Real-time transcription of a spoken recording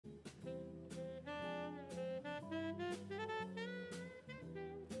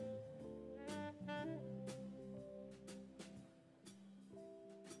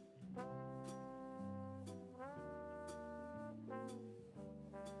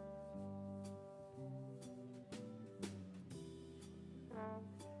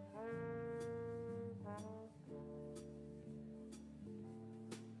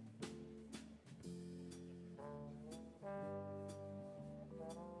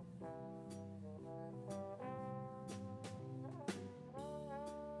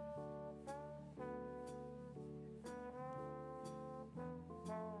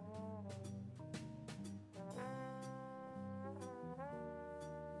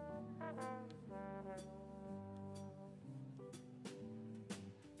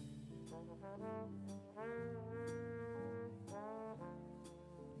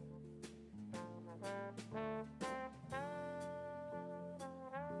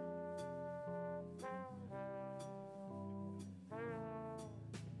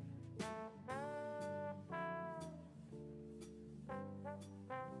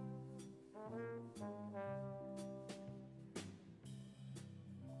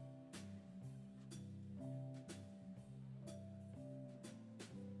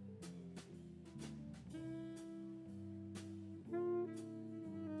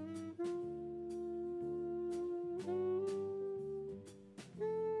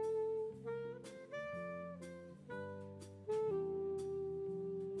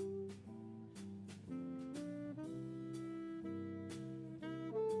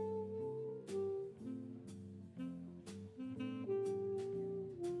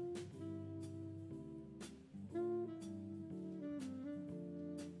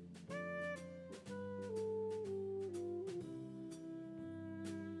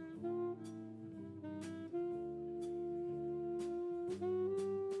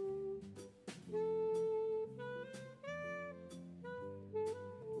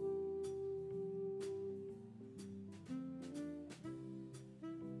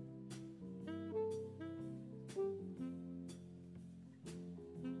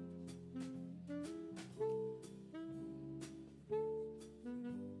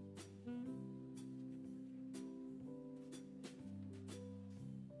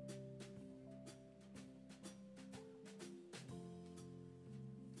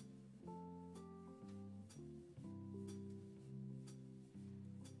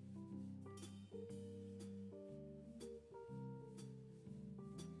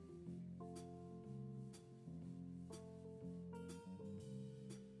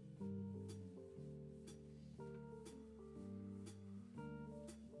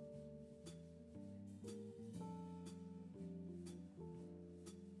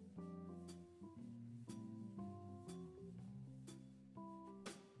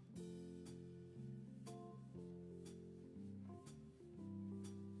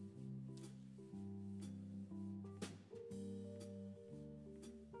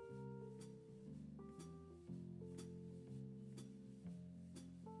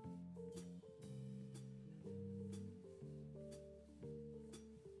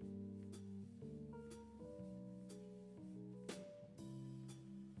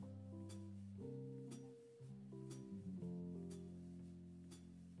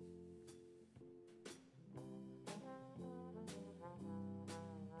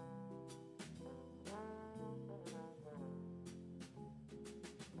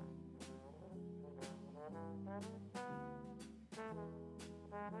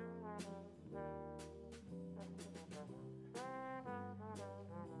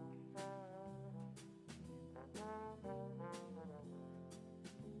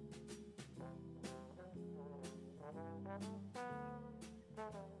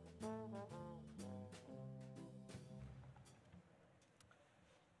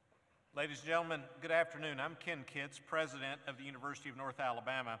Ladies and gentlemen, good afternoon. I'm Ken Kitts, President of the University of North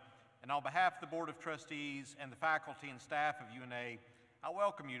Alabama, and on behalf of the Board of Trustees and the faculty and staff of UNA, I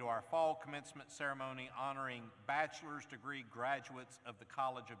welcome you to our fall commencement ceremony honoring bachelor's degree graduates of the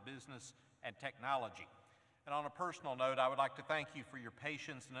College of Business and Technology. And on a personal note, I would like to thank you for your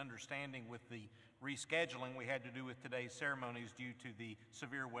patience and understanding with the rescheduling we had to do with today's ceremonies due to the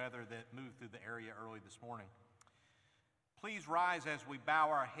severe weather that moved through the area early this morning. Please rise as we bow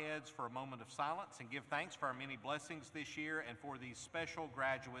our heads for a moment of silence and give thanks for our many blessings this year and for these special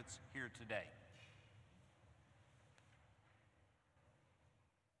graduates here today.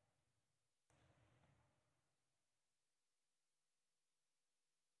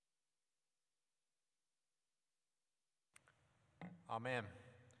 Amen.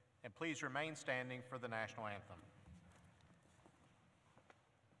 And please remain standing for the national anthem.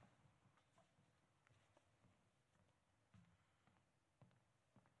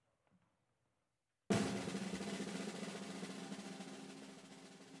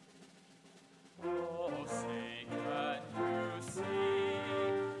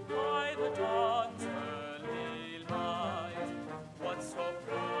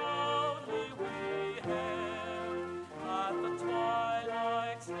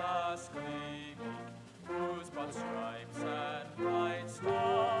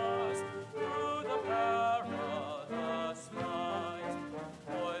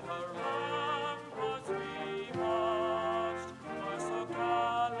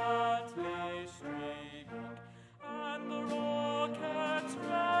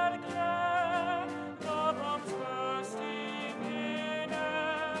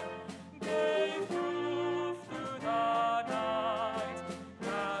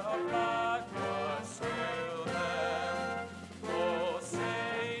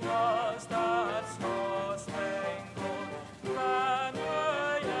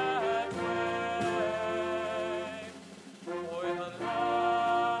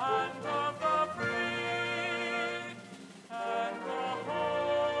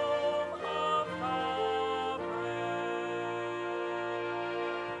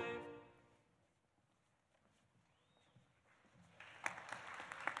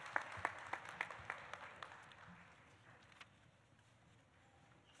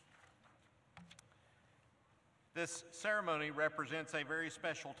 This ceremony represents a very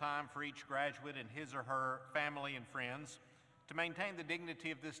special time for each graduate and his or her family and friends. To maintain the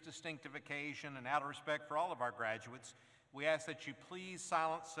dignity of this distinctive occasion and out of respect for all of our graduates, we ask that you please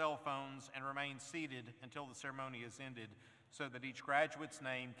silence cell phones and remain seated until the ceremony is ended so that each graduate's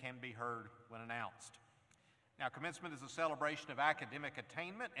name can be heard when announced. Now, commencement is a celebration of academic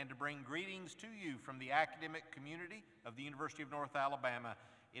attainment, and to bring greetings to you from the academic community of the University of North Alabama,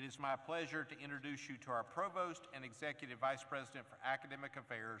 it is my pleasure to introduce you to our Provost and Executive Vice President for Academic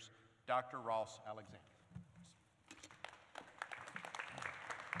Affairs, Dr. Ross Alexander.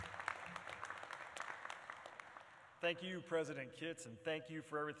 Thank you, President Kitts, and thank you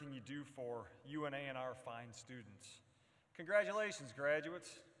for everything you do for UNA and our fine students. Congratulations,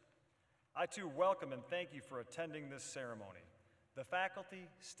 graduates. I too welcome and thank you for attending this ceremony. The faculty,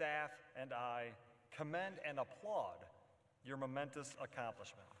 staff, and I commend and applaud your momentous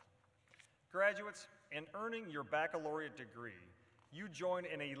accomplishment. Graduates, in earning your baccalaureate degree, you join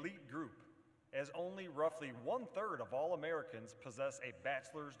an elite group, as only roughly 1/3 of all Americans possess a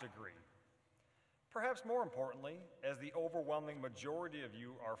bachelor's degree. Perhaps more importantly, as the overwhelming majority of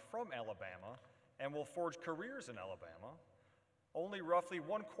you are from Alabama and will forge careers in Alabama, only roughly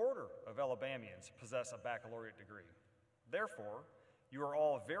 1/4 of Alabamians possess a baccalaureate degree. Therefore, you are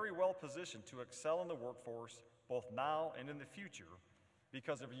all very well positioned to excel in the workforce both now and in the future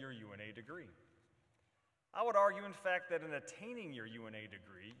because of your UNA degree. I would argue, in fact, that in attaining your UNA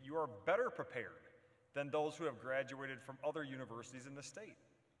degree, you are better prepared than those who have graduated from other universities in the state.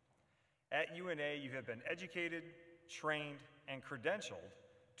 At UNA, you have been educated, trained, and credentialed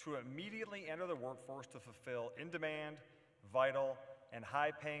to immediately enter the workforce to fulfill in-demand, vital, and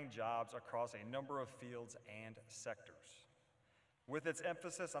high-paying jobs across a number of fields and sectors. With its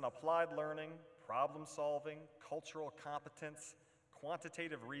emphasis on applied learning, problem solving, cultural competence,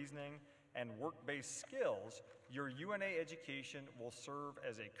 quantitative reasoning, and work-based skills, your UNA education will serve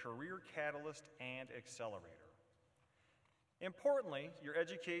as a career catalyst and accelerator. Importantly, your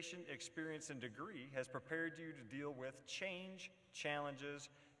education, experience, and degree has prepared you to deal with change, challenges,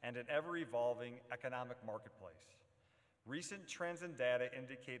 and an ever-evolving economic marketplace. Recent trends and data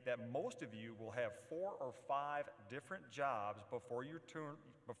indicate that most of you will have 4 or 5 different jobs before you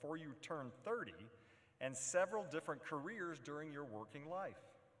turn 30, and several different careers during your working life.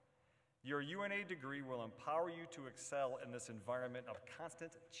 Your UNA degree will empower you to excel in this environment of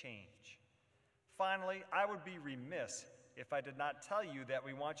constant change. Finally, I would be remiss if I did not tell you that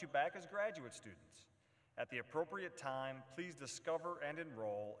we want you back as graduate students. At the appropriate time, please discover and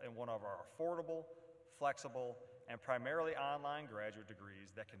enroll in one of our affordable, flexible, and primarily online graduate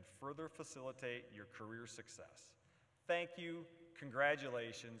degrees that can further facilitate your career success. Thank you,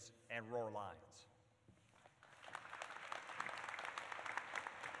 congratulations, and roar Lions.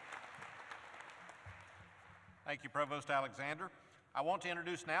 Thank you, Provost Alexander. I want to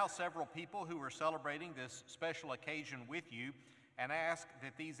introduce now several people who are celebrating this special occasion with you and ask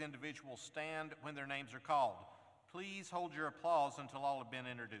that these individuals stand when their names are called. Please hold your applause until all have been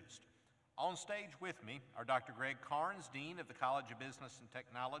introduced. On stage with me are Dr. Greg Carnes, Dean of the College of Business and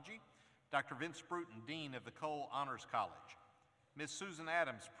Technology, Dr. Vince Bruton, Dean of the Cole Honors College, Ms. Susan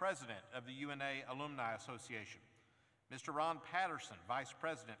Adams, President of the UNA Alumni Association, Mr. Ron Patterson, Vice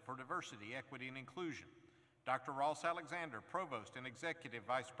President for Diversity, Equity, and Inclusion, Dr. Ross Alexander, Provost and Executive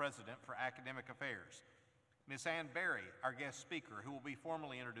Vice President for Academic Affairs, Ms. Ann Berry, our guest speaker, who will be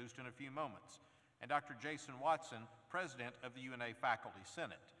formally introduced in a few moments, and Dr. Jason Watson, President of the UNA Faculty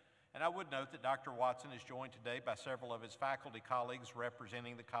Senate. And I would note that Dr. Watson is joined today by several of his faculty colleagues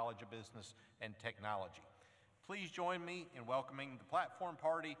representing the College of Business and Technology. Please join me in welcoming the platform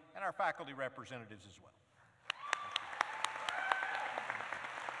party and our faculty representatives as well.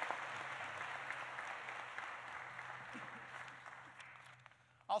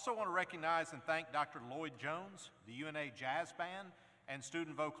 Also want to recognize and thank Dr. Lloyd Jones, the UNA Jazz Band, and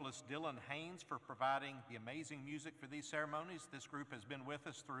student vocalist Dylan Haynes for providing the amazing music for these ceremonies. This group has been with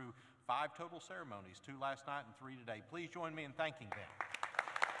us through 5 total ceremonies, 2 last night and 3 today. Please join me in thanking them.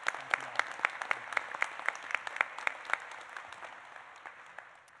 Thank you all.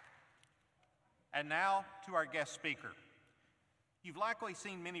 And now to our guest speaker. You've likely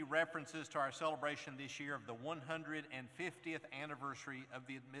seen many references to our celebration this year of the 150th anniversary of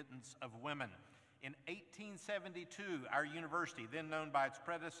the admittance of women. In 1872, our university, then known by its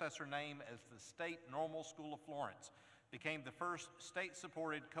predecessor name as the State Normal School of Florence, became the first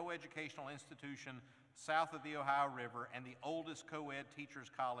state-supported coeducational institution south of the Ohio River and the oldest co-ed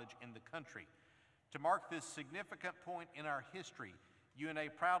teachers college in the country. To mark this significant point in our history, UNA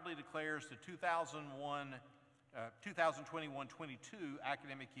proudly declares the 2021-22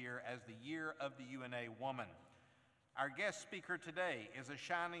 academic year as the Year of the UNA Woman. Our guest speaker today is a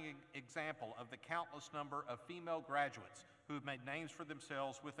shining example of the countless number of female graduates who have made names for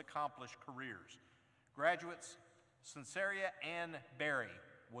themselves with accomplished careers. Graduates, Sinceria Ann Berry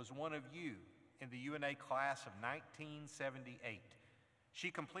was one of you in the UNA class of 1978.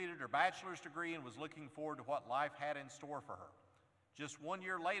 She completed her bachelor's degree and was looking forward to what life had in store for her. Just 1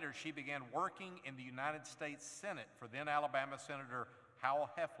 year later, she began working in the United States Senate for then Alabama Senator Howell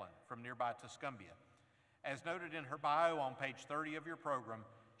Heflin from nearby Tuscumbia. As noted in her bio on page 30 of your program,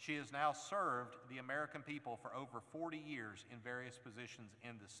 she has now served the American people for over 40 years in various positions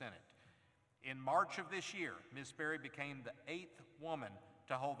in the Senate. In March of this year, Ms. Berry became the 8th woman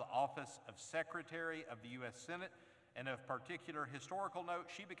to hold the office of Secretary of the U.S. Senate, and of particular historical note,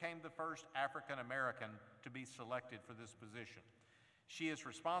 she became the first African American to be selected for this position. She is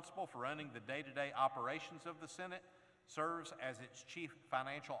responsible for running the day-to-day operations of the Senate, serves as its chief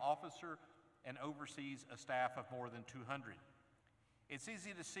financial officer, and oversees a staff of more than 200. It's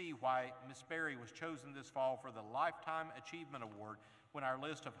easy to see why Ms. Berry was chosen this fall for the Lifetime Achievement Award when our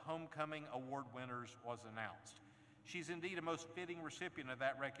list of homecoming award winners was announced. She's indeed a most fitting recipient of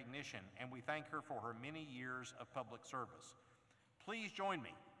that recognition, and we thank her for her many years of public service. Please join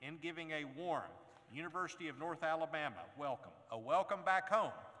me in giving a warm University of North Alabama welcome, a welcome back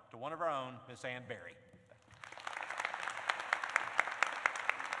home to one of our own, Miss Ann Berry.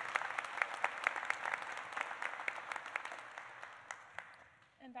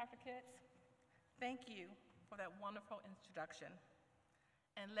 And Dr. Kitts, thank you for that wonderful introduction.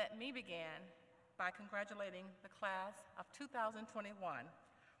 And let me begin by congratulating the class of 2021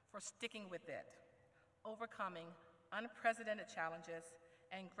 for sticking with it, overcoming unprecedented challenges,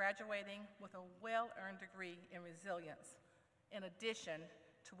 and graduating with a well-earned degree in resilience, in addition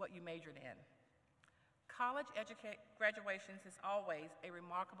to what you majored in. College graduations is always a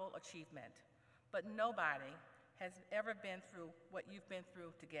remarkable achievement, but nobody has ever been through what you've been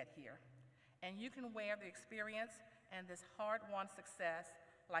through to get here. And you can wear the experience and this hard-won success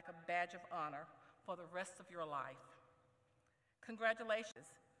like a badge of honor for the rest of your life.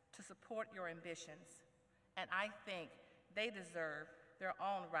 Congratulations to support your ambitions, and I think they deserve their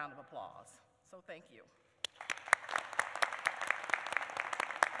own round of applause. So thank you.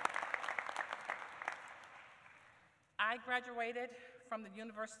 I graduated from the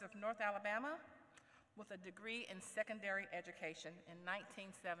University of North Alabama with a degree in secondary education in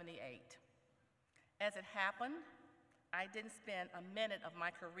 1978. As it happened, I didn't spend a minute of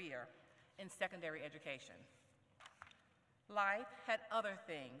my career in secondary education. Life had other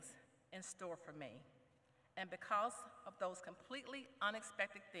things in store for me, and because of those completely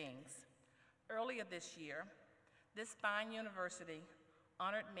unexpected things, earlier this year, this fine university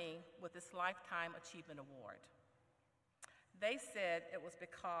honored me with this Lifetime Achievement Award. They said it was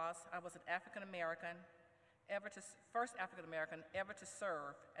because I was an first African-American ever to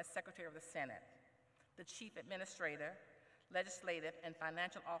serve as Secretary of the Senate, the Chief Administrator, Legislative, and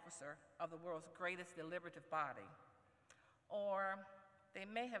Financial Officer of the world's greatest deliberative body. Or they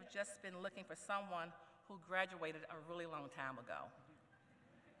may have just been looking for someone who graduated a really long time ago.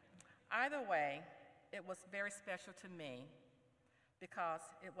 Either way, it was very special to me because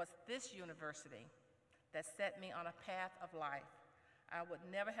it was this university that set me on a path of life I would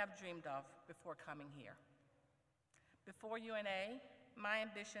never have dreamed of before coming here. Before UNA, my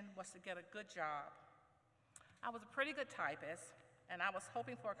ambition was to get a good job. I was a pretty good typist, and I was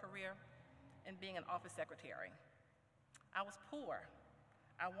hoping for a career in being an office secretary. I was poor.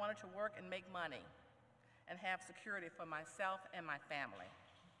 I wanted to work and make money and have security for myself and my family.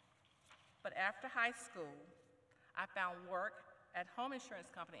 But after high school, I found work at home insurance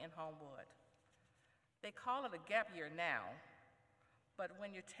company in Homewood. They call it a gap year now, but when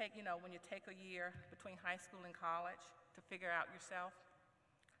you take a year between high school and college to figure out yourself,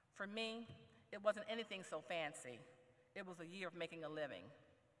 for me, it wasn't anything so fancy. It was a year of making a living.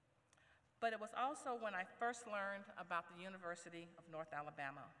 But it was also when I first learned about the University of North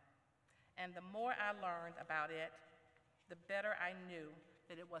Alabama. And the more I learned about it, the better I knew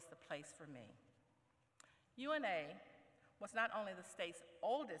that it was the place for me. UNA was not only the state's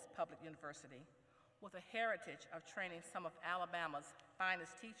oldest public university, with a heritage of training some of Alabama's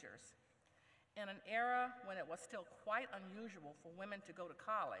finest teachers. In an era when it was still quite unusual for women to go to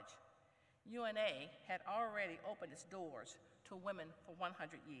college, UNA had already opened its doors to women for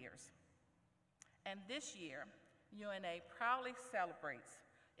 100 years. And this year, UNA proudly celebrates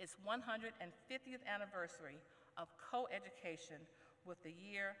its 150th anniversary of co-education with the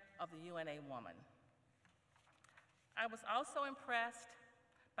Year of the UNA Woman. I was also impressed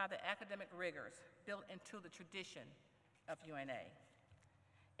by the academic rigors built into the tradition of UNA.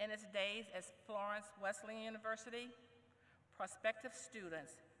 In its days as Florence Wesleyan University, prospective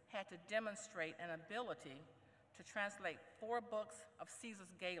students had to demonstrate an ability to translate 4 books of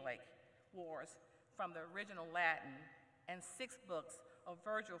Caesar's Gallic Wars from the original Latin and 6 books of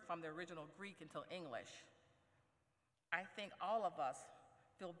Virgil from the original Greek into English. I think all of us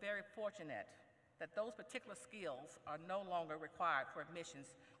feel very fortunate that those particular skills are no longer required for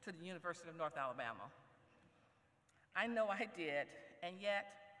admissions to the University of North Alabama. I know I did, and yet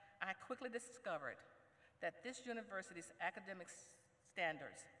I quickly discovered that this university's academic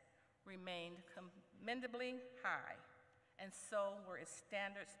standards remained commendably high, and so were its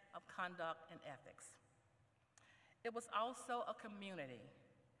standards of conduct and ethics. It was also a community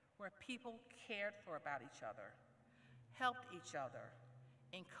where people cared about each other, helped each other,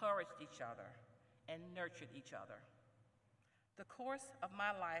 encouraged each other, and nurtured each other. The course of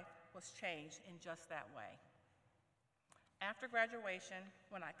my life was changed in just that way. After graduation,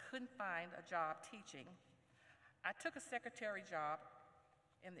 when I couldn't find a job teaching, I took a secretary job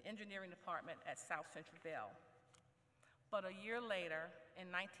in the engineering department at South Central Bell. But a year later, in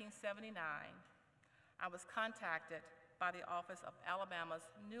 1979, I was contacted by the office of Alabama's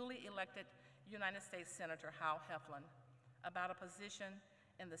newly elected United States Senator Hal Heflin about a position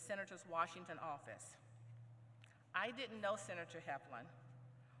in the senator's Washington office. I didn't know Senator Heflin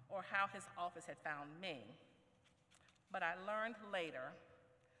or how his office had found me, but I learned later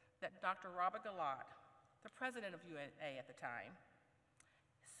that Dr. Robert Galat, the president of UNA at the time,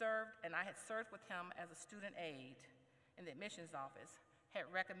 I had served with him as a student aide in the admissions office, had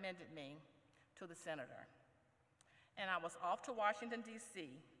recommended me to the senator. And I was off to Washington,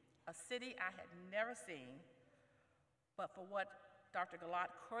 D.C., a city I had never seen, but for what Dr. Galat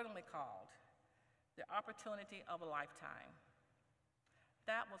currently called the opportunity of a lifetime.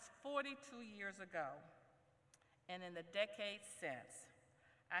 That was 42 years ago, and in the decades since,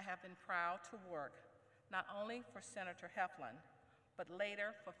 I have been proud to work not only for Senator Heflin, but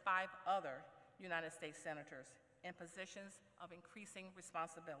later for 5 other United States senators in positions of increasing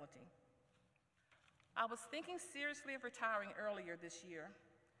responsibility. I was thinking seriously of retiring earlier this year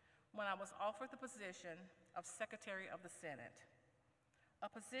when I was offered the position of Secretary of the Senate, a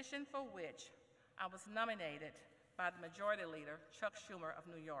position for which I was nominated by the Majority Leader, Chuck Schumer of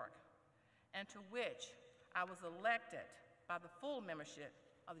New York, and to which I was elected by the full membership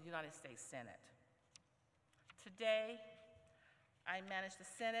of the United States Senate. Today, I manage the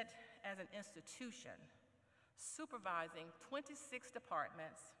Senate as an institution, supervising 26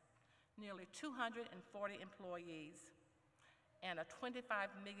 departments, nearly 240 employees, and a $25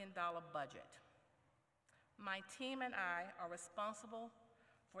 million budget. My team and I are responsible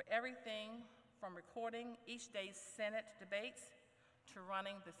for everything from recording each day's Senate debates to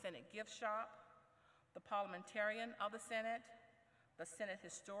running the Senate gift shop, the parliamentarian of the Senate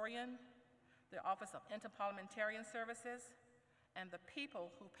historian, the Office of Interparliamentarian Services, and the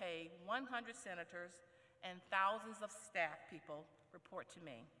people who pay 100 senators and thousands of staff people report to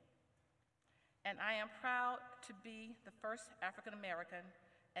me. And I am proud to be the first African American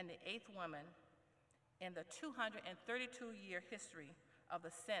and the 8th woman in the 232-year history of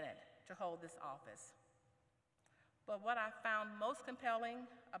the Senate to hold this office. But what I found most compelling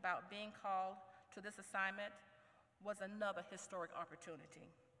about being called to this assignment was another historic opportunity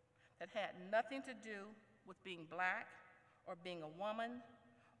that had nothing to do with being Black or being a woman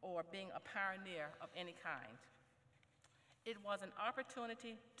or being a pioneer of any kind. It was an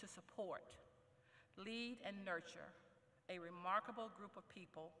opportunity to support, lead, and nurture a remarkable group of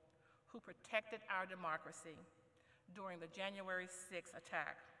people who protected our democracy during the January 6th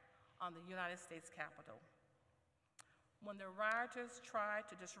attack on the United States Capitol. When the rioters tried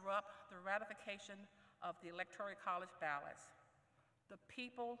to disrupt the ratification of the Electoral College ballots, the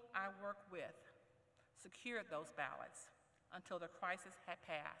people I worked with secured those ballots until the crisis had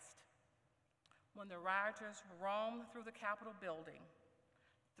passed. When the rioters roamed through the Capitol building,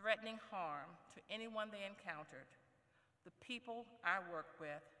 threatening harm to anyone they encountered, the people I worked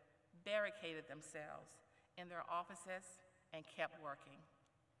with barricaded themselves in their offices and kept working.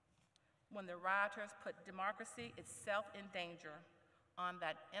 When the rioters put democracy itself in danger on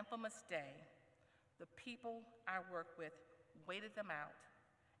that infamous day, the people I worked with waited them out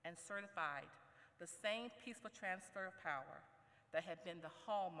and certified the same peaceful transfer of power that had been the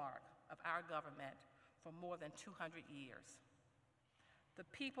hallmark of our government for more than 200 years. The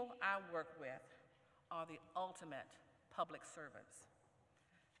people I work with are the ultimate public servants.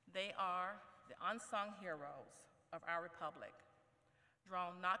 They are the unsung heroes of our republic,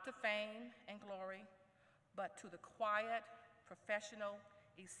 drawn not to fame and glory, but to the quiet, professional,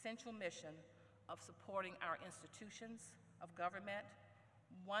 essential mission of supporting our institutions of government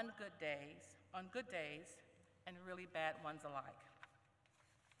on good days, and really bad ones alike.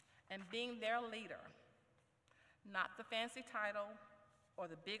 And being their leader, not the fancy title or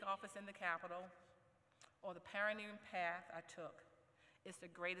the big office in the Capitol or the pioneering path I took, is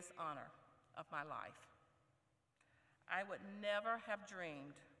the greatest honor of my life. I would never have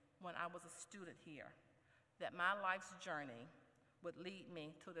dreamed when I was a student here that my life's journey would lead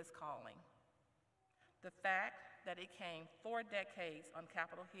me to this calling. The fact that it came 4 decades on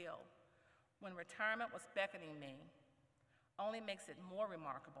Capitol Hill when retirement was beckoning me only makes it more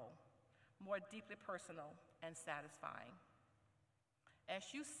remarkable, more deeply personal, and satisfying.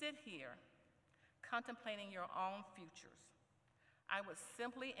 As you sit here contemplating your own futures, I would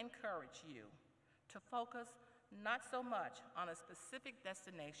simply encourage you to focus not so much on a specific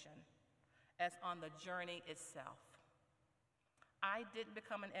destination as on the journey itself. I didn't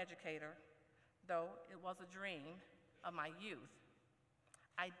become an educator, though it was a dream of my youth.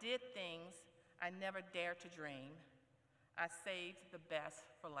 I did things I never dared to dream. I saved the best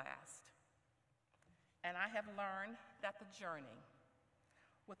for last. And I have learned that the journey,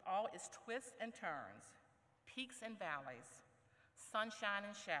 with all its twists and turns, peaks and valleys, sunshine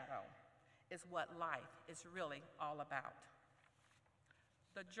and shadow, is what life is really all about.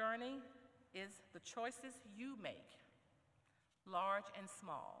 The journey is the choices you make, large and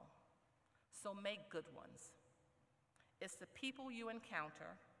small, so make good ones. It's the people you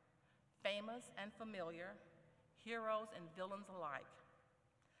encounter, famous and familiar, heroes and villains alike.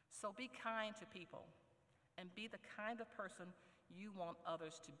 So be kind to people and be the kind of person you want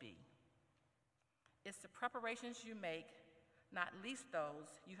others to be. It's the preparations you make, not least those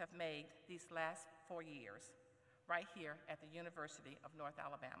you have made these last 4 years, right here at the University of North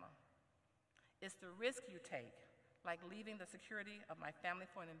Alabama. It's the risk you take, like leaving the security of my family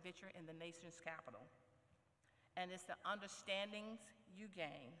for an adventure in the nation's capital. And it's the understandings you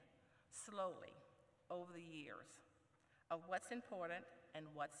gain slowly over the years of what's important and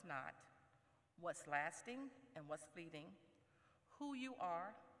what's not, what's lasting and what's fleeting, who you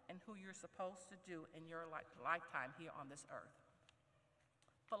are and who you're supposed to do in your lifetime here on this earth.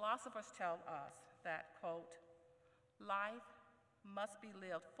 Philosophers tell us that, quote, life must be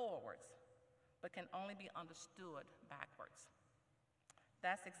lived forwards, but can only be understood backwards.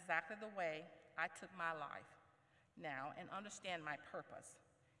 That's exactly the way I took my life, now and understand my purpose,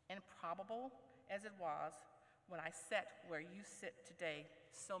 improbable as it was when I sat where you sit today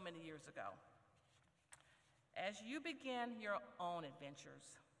so many years ago. As you begin your own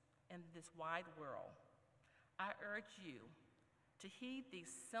adventures in this wide world, I urge you to heed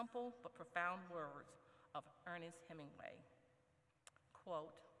these simple but profound words of Ernest Hemingway.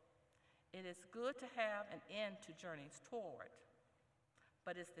 Quote, "It is good to have an end to journeys toward,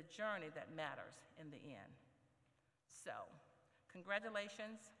 but it's the journey that matters in the end." So,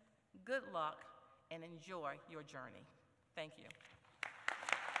 congratulations, good luck, and enjoy your journey. Thank you.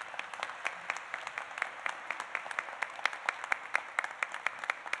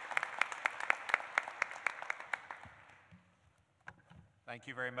 Thank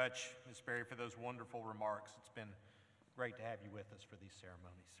you very much, Ms. Berry, for those wonderful remarks. It's been great to have you with us for these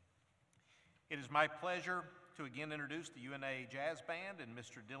ceremonies. It is my pleasure to again introduce the UNA Jazz Band and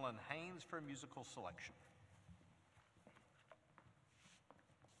Mr. Dylan Haynes for a musical selection.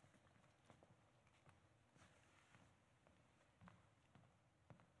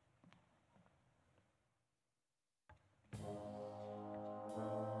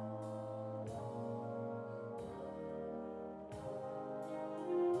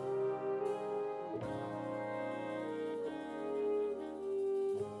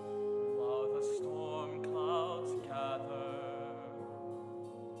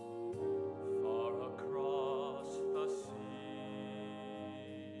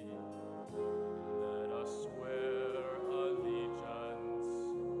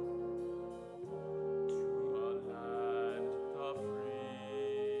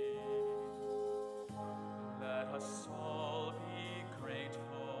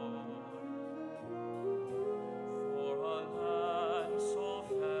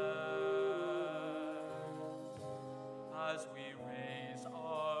 As we raise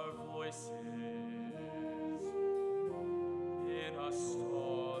our voices in a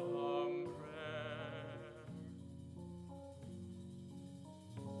solemn prayer,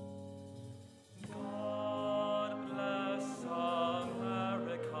 God bless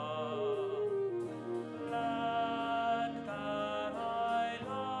America, land that I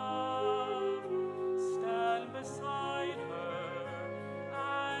love. Stand beside her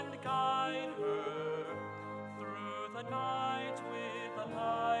and guide her through the night with the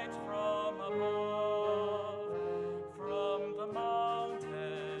light from above, from the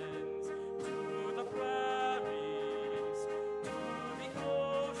mountains to the prairies, to the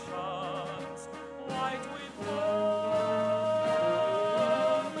oceans, white with gold.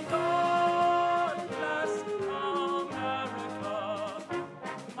 God bless America,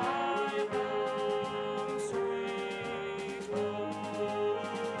 my home, sweet home.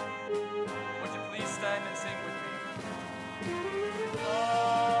 Would you please stand and sing with me?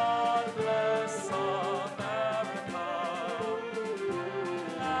 God bless America,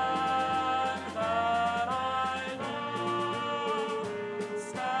 land that I love.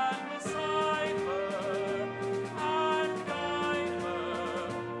 Stand beside her and guide her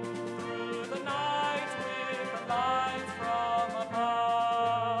through the night with the light from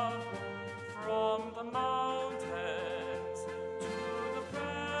above, from the mountains to the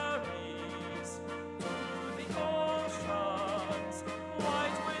prairies, to the oceans,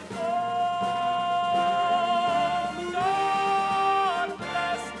 white with gold. God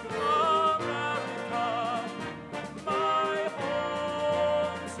bless America, my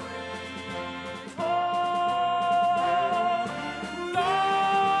home, sweet home.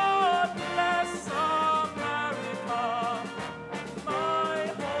 God bless America, my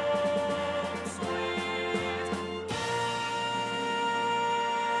home, sweet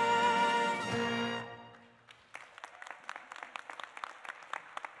home.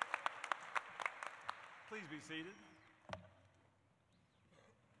 Please be seated.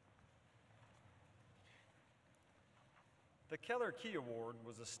 The Keller Key Award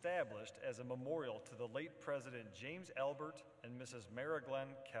was established as a memorial to the late President James Albert and Mrs. Mara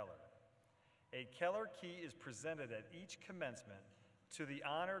Glenn Keller. A Keller Key is presented at each commencement to the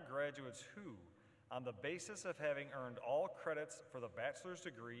honor graduates who, on the basis of having earned all credits for the bachelor's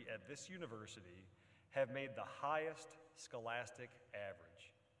degree at this university, have made the highest scholastic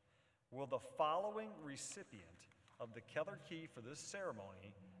average. Will the following recipient of the Keller Key for this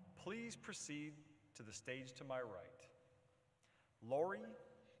ceremony please proceed to the stage to my right? Lori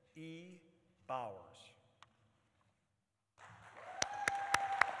E. Bowers.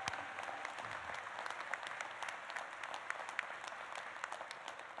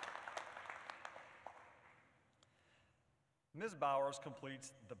 Ms. Bowers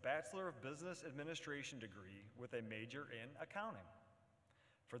completes the Bachelor of Business Administration degree with a major in accounting.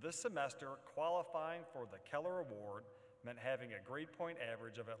 For this semester, qualifying for the Keller Award meant having a grade point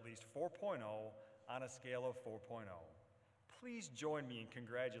average of at least 4.0 on a scale of 4.0. Please join me in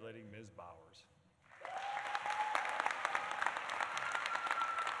congratulating Ms. Bowers.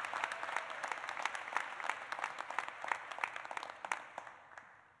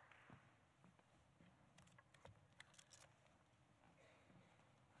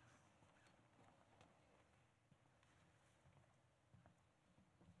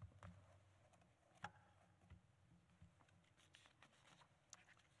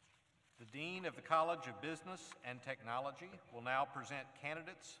 The Dean of the College of Business and Technology will now present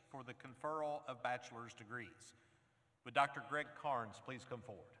candidates for the conferral of bachelor's degrees. Would Dr. Greg Carnes please come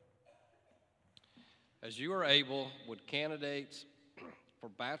forward? As you are able, would candidates for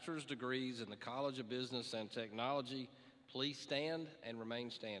bachelor's degrees in the College of Business and Technology please stand and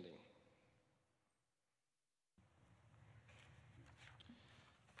remain standing.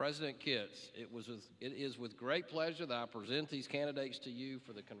 President Kitts, it is with great pleasure that I present these candidates to you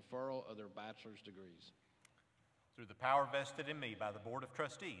for the conferral of their bachelor's degrees. Through the power vested in me by the Board of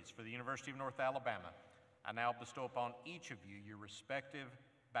Trustees for the University of North Alabama, I now bestow upon each of you your respective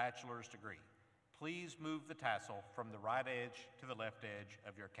bachelor's degree. Please move the tassel from the right edge to the left edge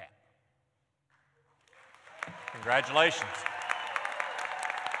of your cap. Congratulations.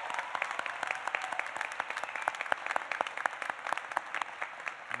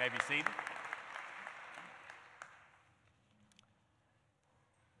 You may be seated.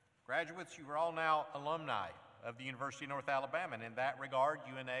 Graduates, you are all now alumni of the University of North Alabama, and in that regard,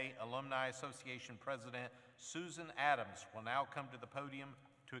 UNA Alumni Association President Susan Adams will now come to the podium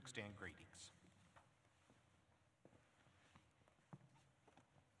to extend greetings.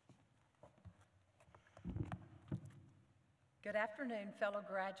 Good afternoon, fellow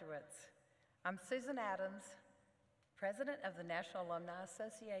graduates. I'm Susan Adams, President of the National Alumni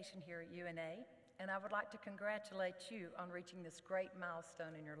Association here at UNA, and I would like to congratulate you on reaching this great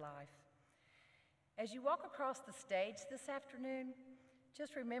milestone in your life. As you walk across the stage this afternoon,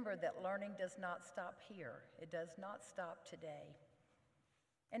 just remember that learning does not stop here. It does not stop today.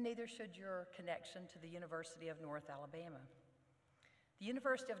 And neither should your connection to the University of North Alabama. The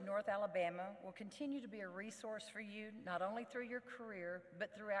University of North Alabama will continue to be a resource for you, not only through your career,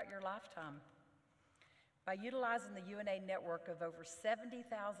 but throughout your lifetime. By utilizing the UNA network of over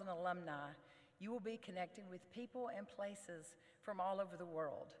 70,000 alumni, you will be connected with people and places from all over the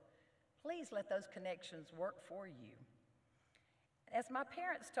world. Please let those connections work for you. As my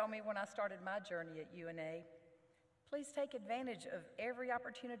parents told me when I started my journey at UNA, please take advantage of every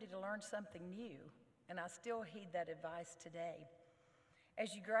opportunity to learn something new, and I still heed that advice today.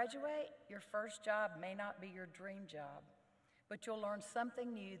 As you graduate, your first job may not be your dream job, but you'll learn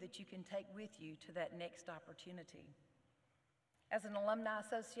something new that you can take with you to that next opportunity. As an alumni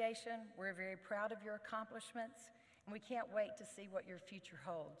association, we're very proud of your accomplishments, and we can't wait to see what your future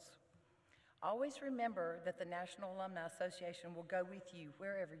holds. Always remember that the National Alumni Association will go with you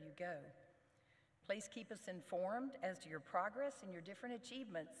wherever you go. Please keep us informed as to your progress and your different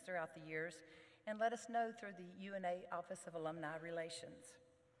achievements throughout the years, and let us know through the UNA Office of Alumni Relations.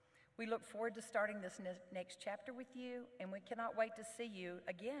 We look forward to starting this next chapter with you, and we cannot wait to see you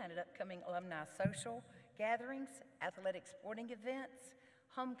again at upcoming alumni social gatherings, athletic sporting events,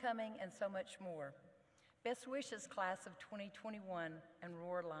 homecoming, and so much more. Best wishes, class of 2021, and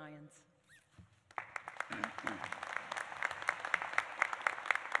Roar Lions.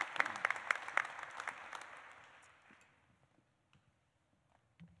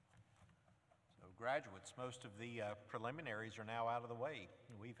 Graduates, most of the preliminaries are now out of the way.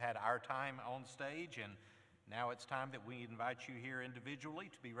 We've had our time on stage, and now it's time that we invite you here individually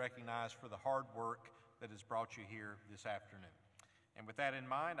to be recognized for the hard work that has brought you here this afternoon. And with that in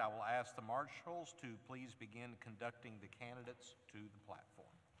mind, I will ask the marshals to please begin conducting the candidates to the platform.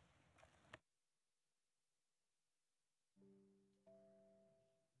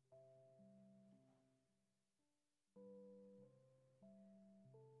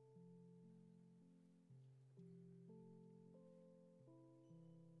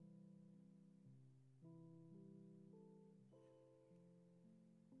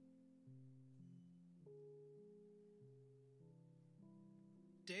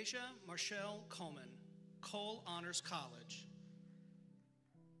 Deja Marshall Coleman, Cole Honors College.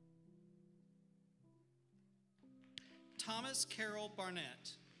 Thomas Carroll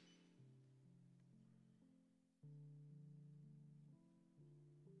Barnett.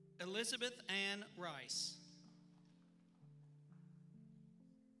 Elizabeth Ann Rice.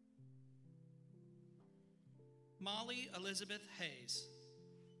 Molly Elizabeth Hayes.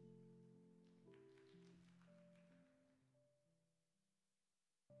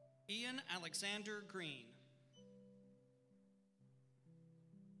 Alexander Green.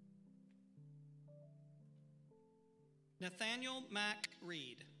 Nathaniel Mack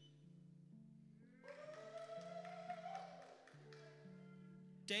Reed.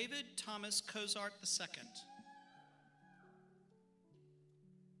 David Thomas Cozart II.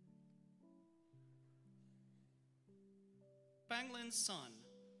 Banglin Sun,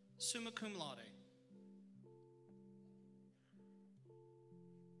 summa cum laude.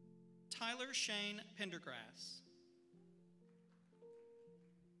 Tyler Shane Pendergrass.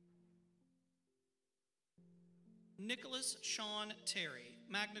 Nicholas Sean Terry,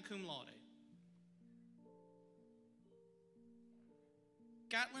 magna cum laude.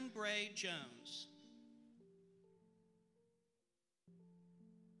 Gatlin Bray Jones.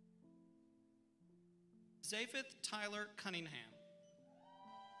 Zaphith Tyler Cunningham.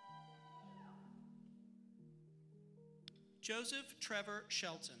 Joseph Trevor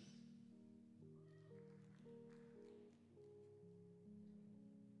Shelton.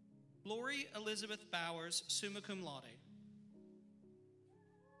 Lori Elizabeth Bowers, summa cum laude.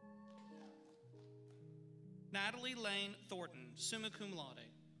 Natalie Lane Thornton, summa cum laude.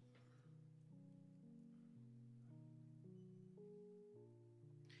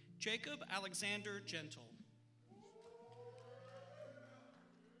 Jacob Alexander Gentle.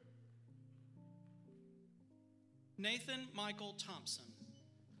 Nathan Michael Thompson.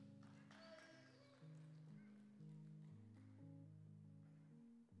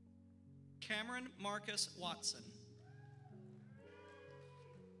 Cameron Marcus Watson.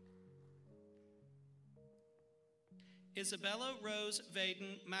 Isabella Rose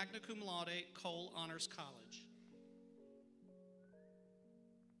Vaden, magna cum laude, Cole Honors College.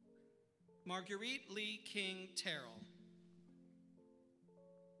 Marguerite Lee King Terrell.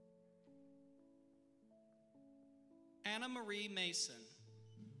 Anna Marie Mason.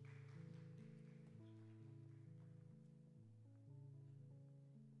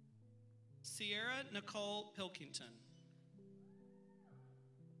 Sierra Nicole Pilkington.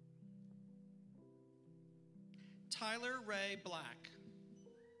 Tyler Ray Black.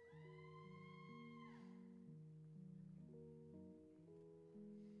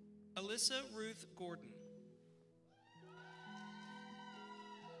 Alyssa Ruth Gordon.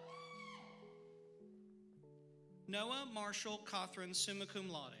 Noah Marshall Cothran, summa cum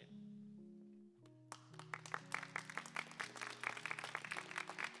laude.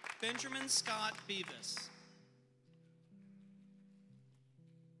 Benjamin Scott Beavis.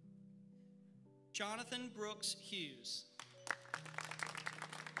 Jonathan Brooks Hughes.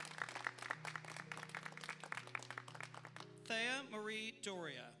 Thea Marie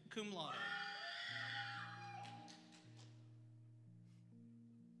Doria, cum laude.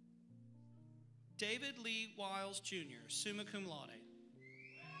 David Lee Wiles Jr., summa cum laude.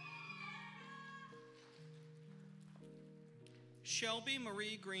 Shelby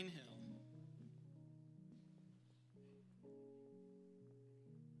Marie Greenhill.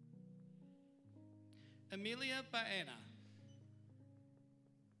 Amelia Baena.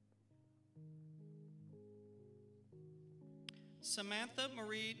 Samantha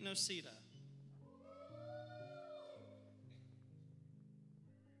Marie Nocita.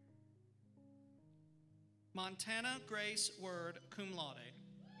 Montana Grace Word, cum laude.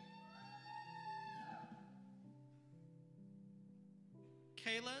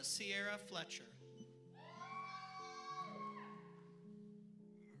 Kayla Sierra Fletcher.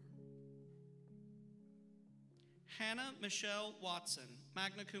 Hannah Michelle Watson,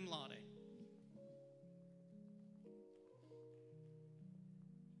 magna cum laude.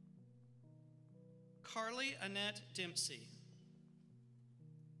 Carly Annette Dempsey.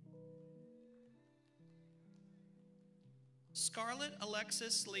 Scarlett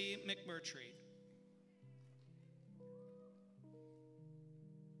Alexis Lee McMurtry.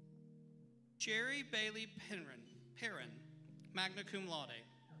 Jerry Bailey Perrin, magna cum laude.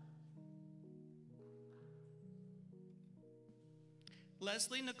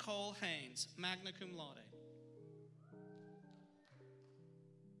 Leslie Nicole Haynes, magna cum laude.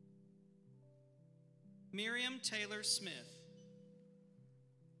 Miriam Taylor Smith.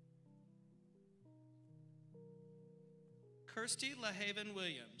 Kirsty LaHaven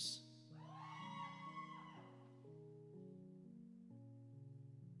Williams.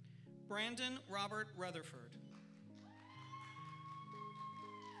 Brandon Robert Rutherford.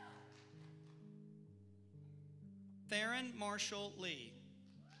 Theron Marshall Lee.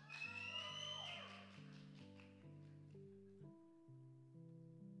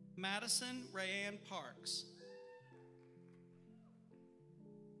 Madison Rayanne Parks.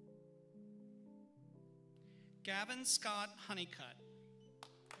 Gavin Scott Honeycutt.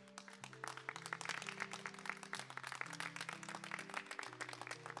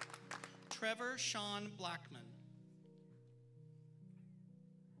 Trevor Sean Blackman.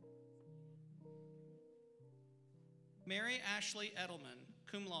 Mary Ashley Edelman,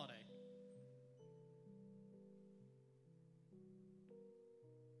 cum laude.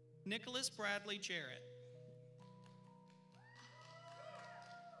 Nicholas Bradley Jarrett.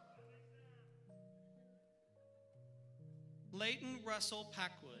 Leighton Russell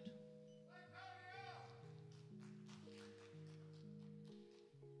Packwood.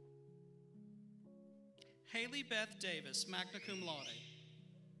 Haley Beth Davis, magna cum laude.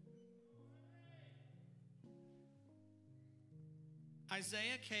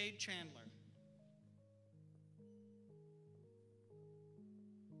 Isaiah Cade Chandler.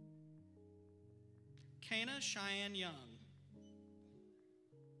 Kana Cheyenne Young.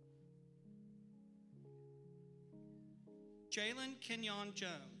 Jalen Kenyon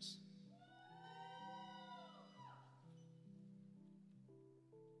Jones.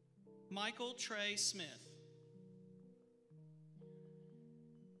 Michael Trey Smith.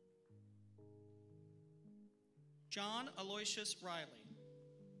 John Aloysius Riley.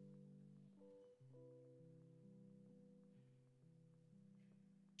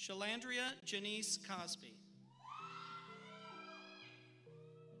 Shalandria Janice Cosby.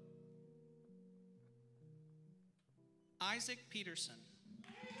 Isaac Peterson.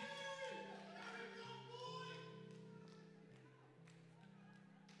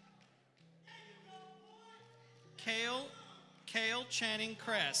 Kale Channing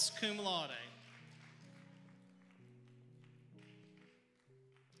Kress, cum laude.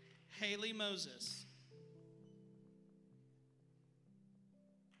 Haley Moses.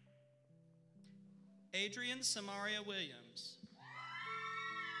 Adrian Samaria Williams.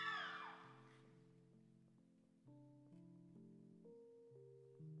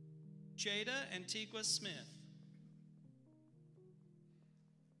 Jada Antigua Smith.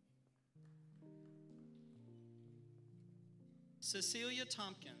 Cecilia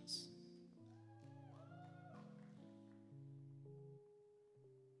Tompkins.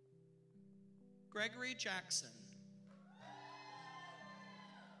 Gregory Jackson.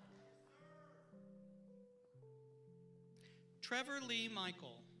 Trevor Lee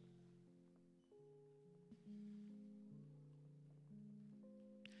Michael.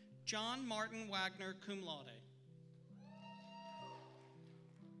 John Martin Wagner, cum laude.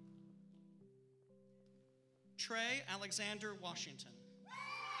 Trey Alexander Washington.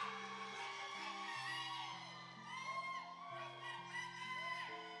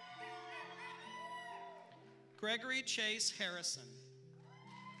 Gregory Chase Harrison.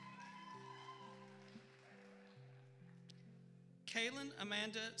 Kaylin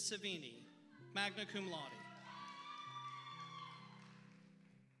Amanda Savini, magna cum laude.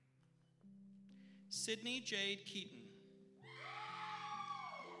 Sydney Jade Keaton.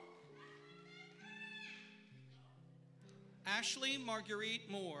 Ashley Marguerite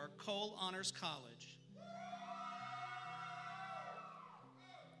Moore, Cole Honors College.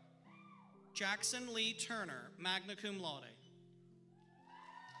 Jackson Lee Turner, magna cum laude.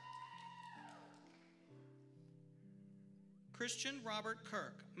 Christian Robert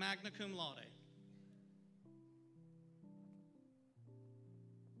Kirk, magna cum laude.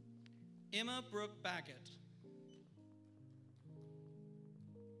 Emma Brooke Baggett.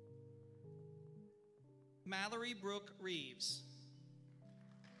 Mallory Brooke Reeves.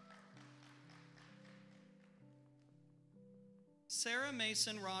 Sarah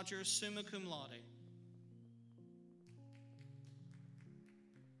Mason Rogers, summa cum laude.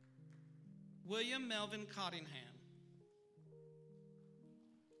 William Melvin Cottingham.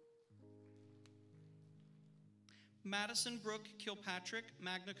 Madison Brooke Kilpatrick,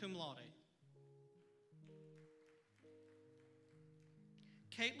 magna cum laude.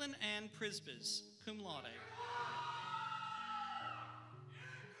 Caitlin Ann Prisbys, cum laude.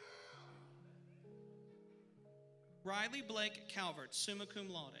 Riley Blake Calvert, summa cum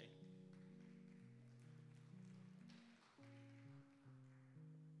laude.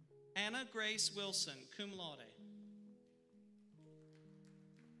 Anna Grace Wilson, cum laude.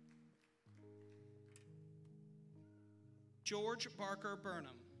 George Barker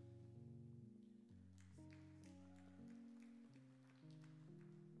Burnham.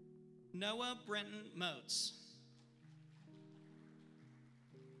 Noah Brenton Moats.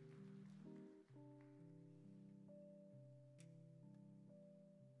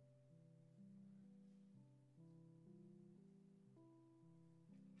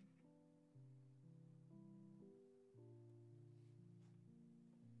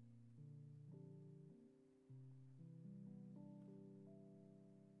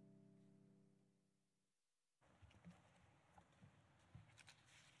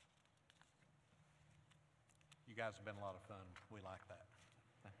 guys have been a lot of fun. We like that.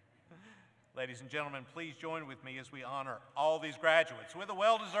 Ladies and gentlemen, please join with me as we honor all these graduates with a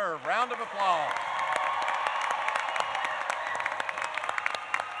well-deserved round of applause.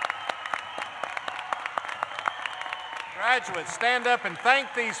 Graduates, stand up and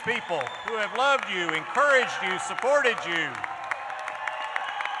thank these people who have loved you, encouraged you, supported you.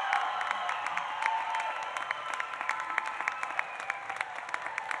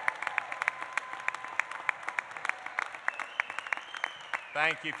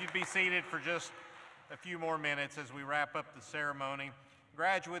 Thank you. If you'd be seated for just a few more minutes as we wrap up the ceremony.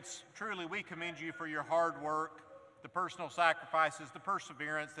 Graduates, truly we commend you for your hard work, the personal sacrifices, the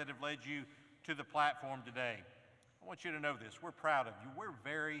perseverance that have led you to the platform today. I want you to know this. We're proud of you. We're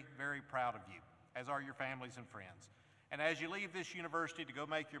very, very proud of you, as are your families and friends. And as you leave this university to go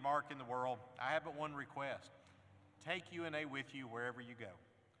make your mark in the world, I have but one request. Take UNA with you wherever you go.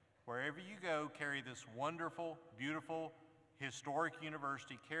 Wherever you go, carry this wonderful, beautiful, historic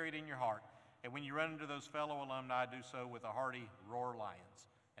university, carry it in your heart. And when you run into those fellow alumni, do so with a hearty roar lions.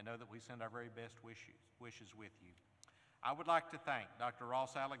 And know that we send our very best wishes with you. I would like to thank Dr.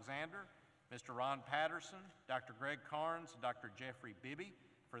 Ross Alexander, Mr. Ron Patterson, Dr. Greg Carnes, and Dr. Jeffrey Bibby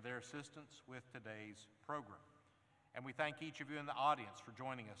for their assistance with today's program. And we thank each of you in the audience for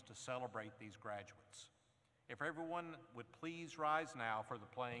joining us to celebrate these graduates. If everyone would please rise now for the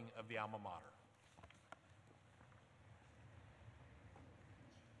playing of the alma mater.